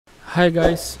Hi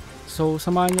guys! So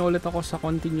samahan nyo ulit ako sa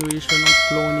continuation ng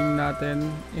cloning natin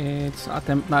and sa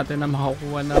attempt natin na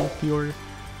makakuha ng pure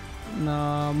na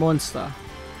Monsta.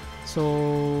 So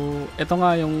ito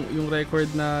nga yung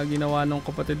record na ginawa ng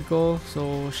kapatid ko.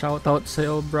 So shoutout sa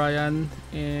iyo Brian,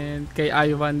 and kay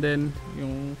Ivan din,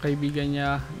 yung kaibigan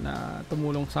niya na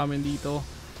tumulong sa amin dito.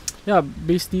 Yeah,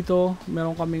 based dito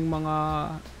meron kaming mga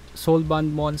soul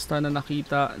band Monsta na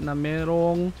nakita na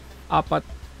merong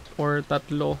 4 or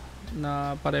 3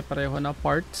 na pare-pareho na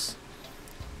parts.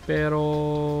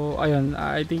 Pero ayun,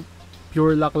 I think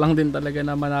pure luck lang din talaga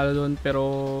na manalo doon.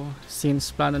 Pero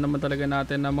since plano naman talaga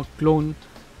natin na mag-clone,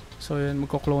 so yun,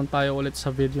 magko-clone tayo ulit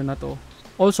sa video na to.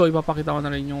 Also ipapakita ko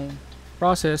na rin yung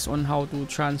process on how to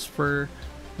transfer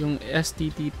yung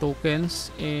STT tokens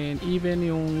and even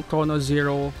yung Chrono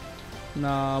Zero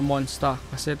na Monsta,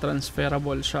 kasi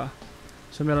transferable siya.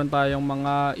 So meron tayong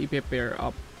mga i-pair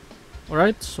up.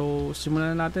 Alright, so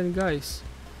simulan na natin guys.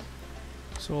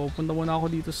 So punta muna ako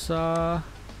dito sa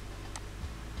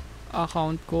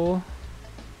account ko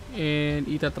and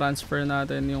ita-transfer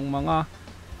natin yung mga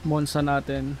Monsta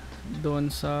natin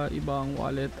doon sa ibang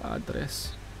wallet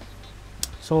address.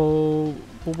 So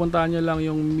pupuntahan nyo lang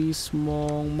yung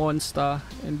mismong Monsta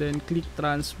and then click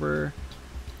transfer.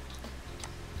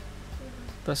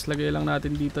 Tapos lagay lang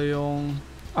natin dito yung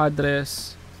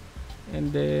address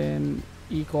and then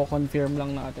i-confirm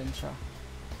lang natin siya.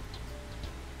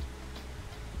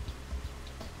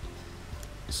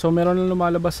 So meron lang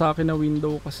lumalabas sa akin na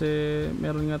window kasi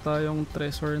meron nga tayong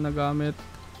Trezor na gamit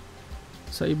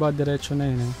sa iba, diretso na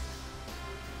yun.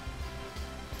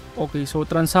 Okay, so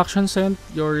transaction sent,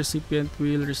 your recipient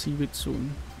will receive it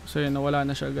soon. So yun, nawala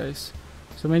na siya guys.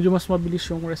 So medyo mas mabilis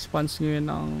yung response ngayon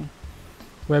ng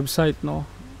website, no?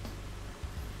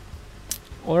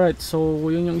 Alright, so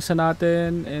yun yung isa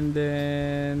natin, and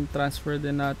then transfer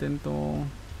din natin tong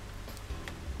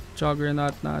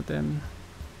juggernaut natin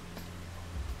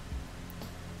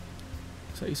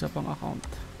sa isa pang account.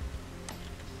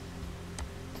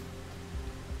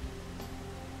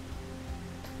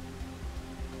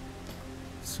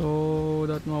 So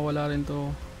that mawala rin to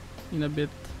in a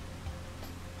bit,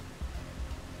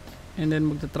 and then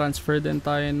magta-transfer din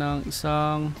tayo ng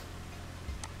isang,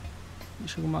 hindi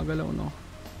siya gumagalaw, no?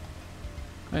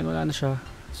 Ayun, wala na siya.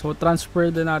 So transfer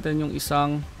din natin yung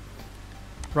isang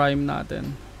prime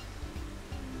natin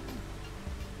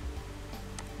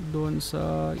doon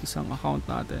sa isang account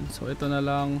natin. So ito na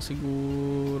lang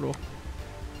siguro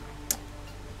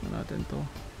natin to,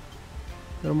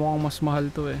 pero mukhang mas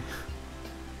mahal to eh.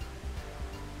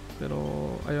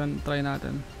 Pero ayun, try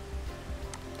natin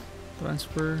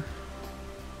transfer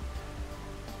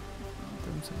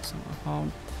natin sa isang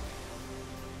account.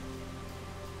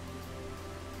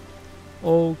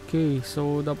 Okay,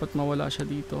 so dapat mawala siya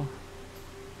dito.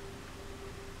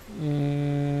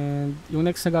 And yung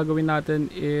next na gagawin natin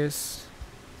is,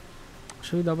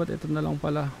 actually dapat ito na lang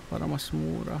pala para mas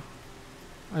mura.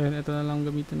 Ayun, ito na lang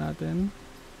gamitin natin.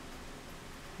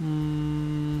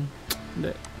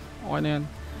 Hindi, okay na yan.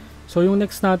 So yung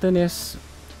next natin is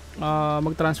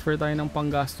mag-transfer tayo ng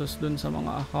panggastos dun sa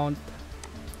mga account.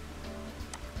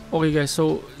 Okay guys,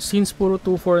 so since puro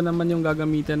 2.4 naman yung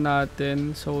gagamitin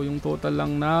natin, so yung total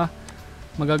lang na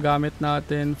magagamit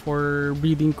natin for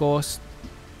breeding cost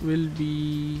will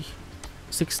be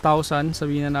 6,000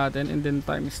 sabihin na natin, and then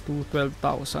times 2,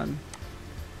 12,000.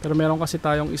 Pero meron kasi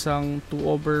tayong isang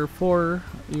 2/4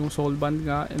 yung soul band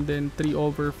nga, and then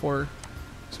 3/4,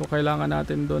 so kailangan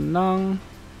natin doon ng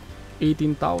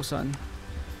 18,000.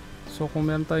 So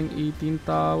kung meron tayong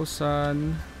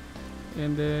 18,000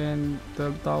 and then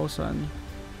 12,000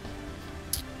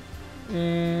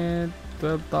 and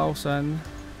 12,000,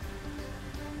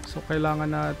 so kailangan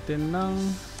natin ng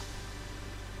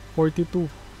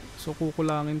 42. So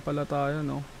kukulangin pala tayo,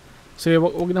 no? So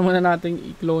wag naman na nating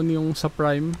i-clone yung sa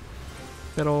prime,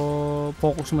 pero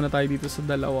focus muna tayo dito sa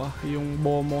dalawa, yung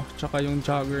Bomo tsaka yung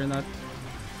Juggernaut.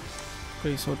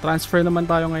 Okay, so transfer naman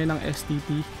tayo ngayon ng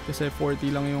STT kasi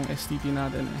 40 lang yung STT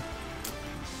natin eh.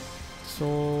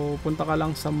 So punta ka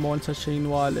lang sa Monsta chain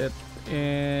wallet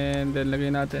and then lagay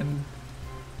natin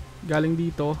galing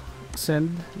dito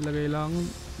send, lagay lang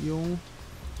yung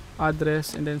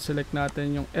address and then select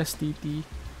natin yung STT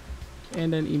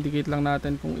and then indicate lang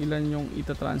natin kung ilan yung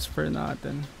ita-transfer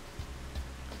natin.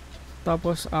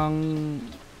 Tapos ang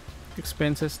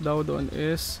expenses daw doon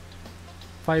is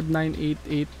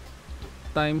 5,988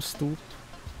 times 2,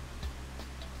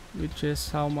 which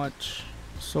is how much?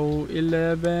 So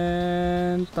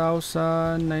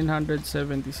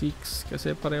 11,976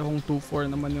 kasi parehong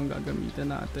 2.4 naman yung gagamitin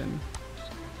natin.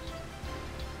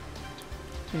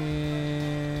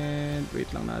 And wait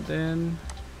lang natin.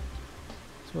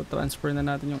 So transfer na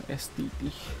natin yung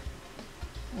STT.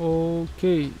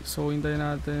 Okay, so hintayin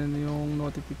natin yung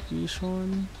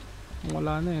notification.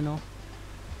 Wala na no.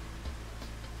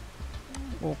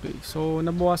 Okay, so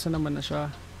nabawasan naman na siya.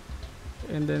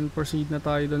 And then proceed na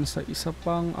tayo dun sa isa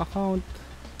pang account.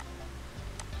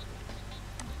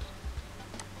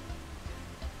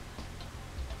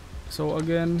 So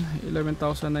again,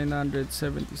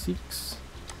 11,976.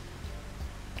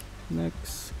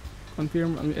 Next,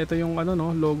 confirm. Ito yung ano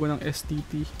no, logo ng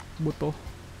STT, buto.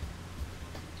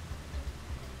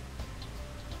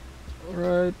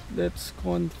 Alright, let's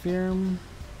confirm.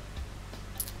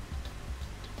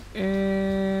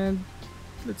 And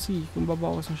let's see kung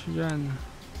babawas na siya dyan.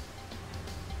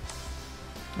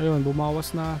 Ayun,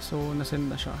 bumawas na. So nasend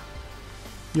na siya.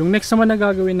 Yung next naman na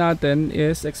gagawin natin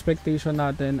is expectation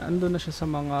natin. Andun na siya sa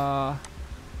mga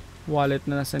wallet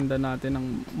na nasenda natin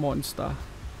ng Monsta.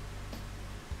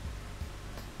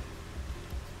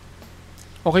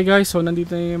 Okay guys, so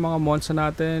nandito na yung mga Monsta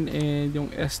natin and yung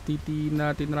STT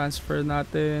na tinransfer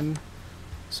natin.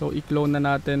 So i-clone na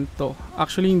natin to.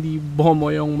 Actually hindi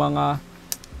BOMO yung mga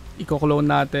i-clone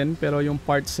natin, pero yung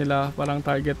parts nila parang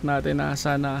target natin na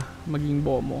sana maging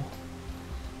BOMO.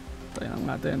 Tayan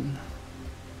natin.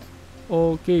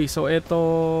 Okay, so ito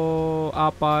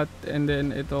 4 and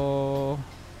then ito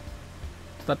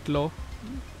 3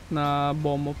 na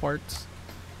BOMO parts.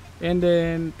 And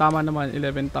then tama naman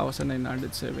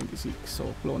 11,976.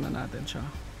 So clone na natin siya.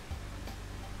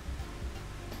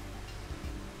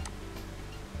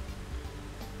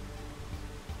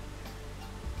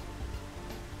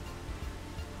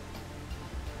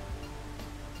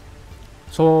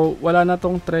 So wala na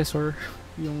tong Trezor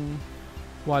yung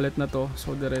wallet na to,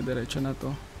 so dire-diretso na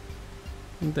to.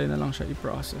 Hintay na lang siya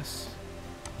i-process.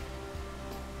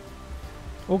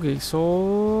 Okay,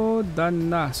 so done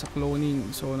na sa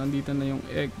cloning. So nandito na yung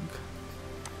egg.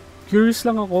 Curious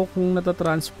lang ako kung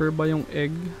natatransfer ba yung egg.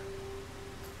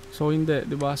 So hindi,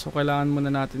 'di ba? So kailangan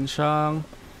muna natin siyang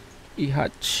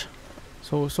i-hatch.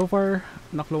 So far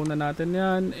na-clone na natin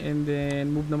 'yan, and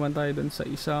then move naman tayo dun sa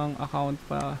isang account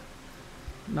pa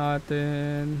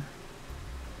natin.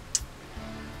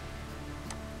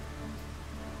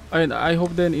 Ayun, I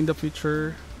hope then in the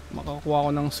future makakuha ko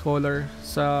ng scholar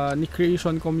sa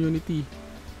Nickreation community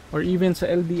or even sa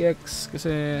LDX,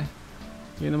 kasi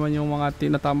yun naman yung mga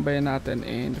tinatambayan natin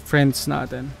and friends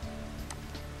natin.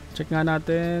 Check nga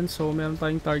natin. So meron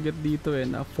tayong target dito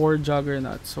na 4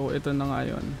 Juggernaut. So ito na nga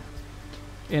yun.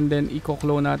 And then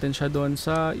i-clone natin siya doon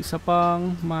sa isa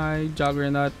pang may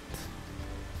Juggernaut.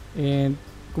 And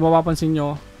kung mapapansin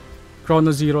nyo,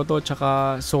 Chrono Zero to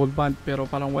tsaka Soul Band, pero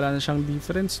parang wala na siyang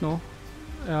difference, no?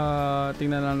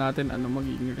 Tingnan lang natin ano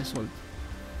magiging result.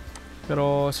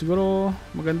 Pero siguro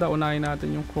maganda unahin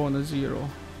natin yung Chrono Zero.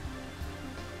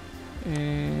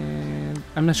 And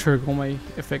I'm not sure kung may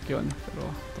effect yon, pero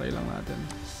try lang natin.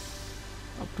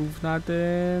 Approve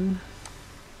natin.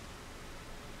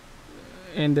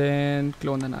 And then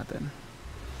clone na natin.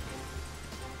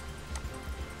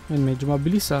 Ayun, medyo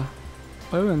mabilis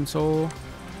ayun, so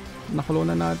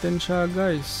na-clone na natin siya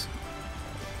guys.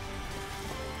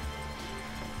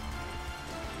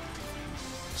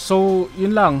 So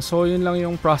yun lang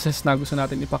yung process na gusto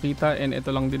natin ipakita, and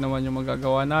ito lang din naman yung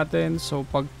magagawa natin. So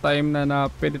pag time na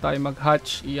pwede tayo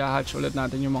mag-hatch, i-hatch ulit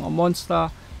natin yung mga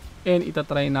Monsta, and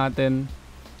itatry natin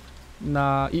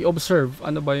na i-observe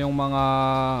ano ba yung mga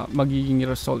magiging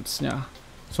results niya.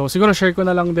 So siguro share ko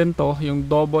na lang din to, yung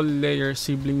double layer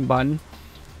sibling ban.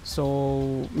 So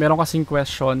meron kasing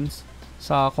questions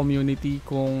sa community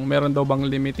kung meron daw bang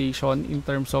limitation in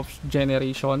terms of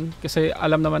generation, kasi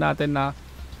alam naman natin na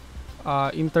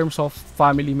in terms of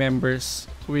family members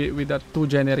with the 2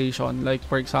 generation, like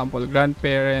for example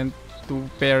grandparent to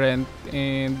parent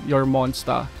and your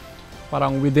Monsta,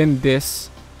 parang within this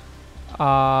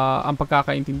ang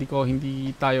pagkakaintindi ko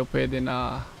hindi tayo pwede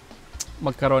na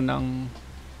magkaroon ng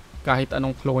kahit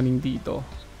anong cloning dito.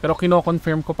 Pero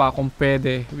kino-confirm ko pa kung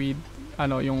pwede with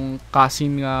yung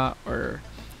cousin nga or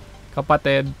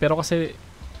kapatid, pero kasi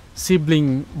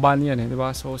sibling ban yan di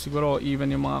ba? So siguro even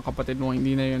yung mga kapatid mo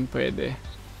hindi na yun pwede.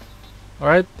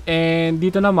 Alright, and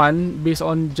dito naman based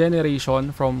on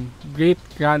generation from great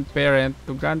grandparent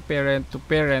to grandparent to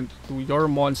parent to your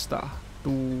Monsta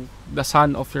to the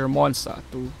son of your Monsta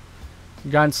to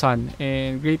grandson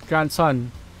and great grandson.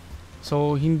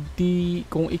 So hindi,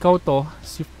 kung ikaw to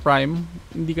si Prime,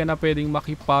 hindi ka na pwedeng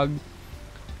makipag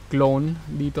clone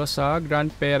dito sa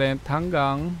grandparent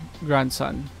hanggang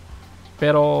grandson.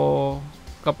 Pero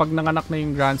kapag nanganak na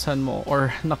yung grandson mo or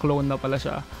na-clone na pala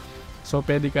siya, So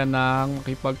pwede ka nang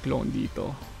makipag-clone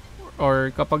dito.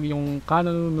 Or kapag yung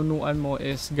kananunuan mo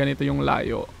is ganito yung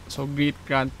layo, so great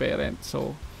grandparent,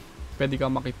 so pwede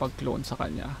kang makipag-clone sa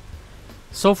kanya.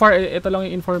 So far, ito lang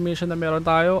yung information na meron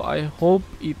tayo. I hope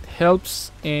it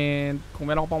helps, and kung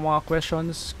meron ka pang mga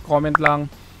questions, comment lang,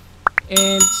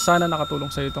 and sana nakatulong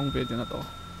sa itong video na to.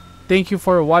 Thank you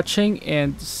for watching,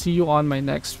 and see you on my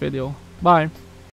next video. Bye!